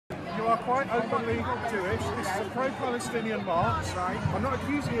are quite openly Jewish. This is a pro-Palestinian march. I'm not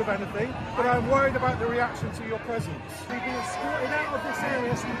accusing you of anything, but I'm worried about the reaction to your presence. You're being escorted out of this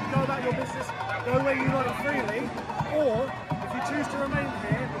area so you can go about your business, go where you like freely, or if you choose to remain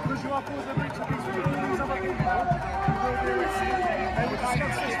here because you are causing a breach of peace with all these other people, you will be arrested.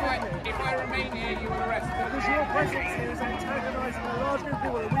 If I remain here, you will arrest me. Because your presence here is antagonising a large group of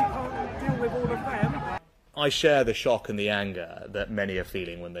people and we can't deal with all of them. I share the shock and the anger that many are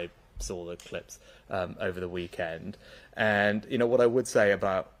feeling when they saw the clips over the weekend. And, you know, what I would say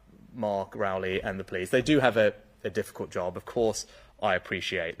about Mark Rowley and the police, they do have a difficult job. Of course, I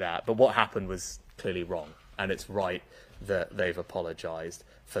appreciate that. But what happened was clearly wrong. And it's right that they've apologised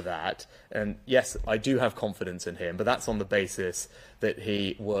for that. And yes, I do have confidence in him, but that's on the basis that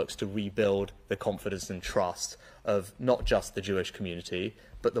he works to rebuild the confidence and trust of not just the Jewish community,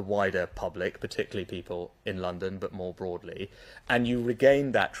 but the wider public, particularly people in London, but more broadly. And you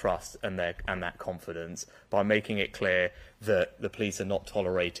regain that trust and that confidence by making it clear that the police are not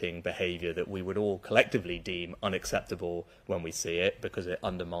tolerating behaviour that we would all collectively deem unacceptable when we see it, because it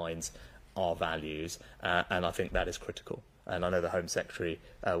undermines our values, and I think that is critical. And I know the Home Secretary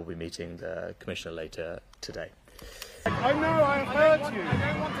will be meeting the Commissioner later today. I know, I heard you. I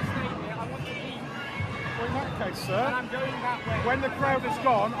don't want to stay here, I want to leave. Well, in that case, sir, And I'm going that way. when the crowd is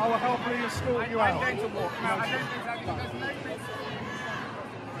gone, I will happily escort you out. I'm going to walk. No, I don't think that there's no place.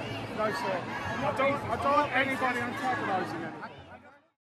 No, sir. I don't want anybody antagonising anyone.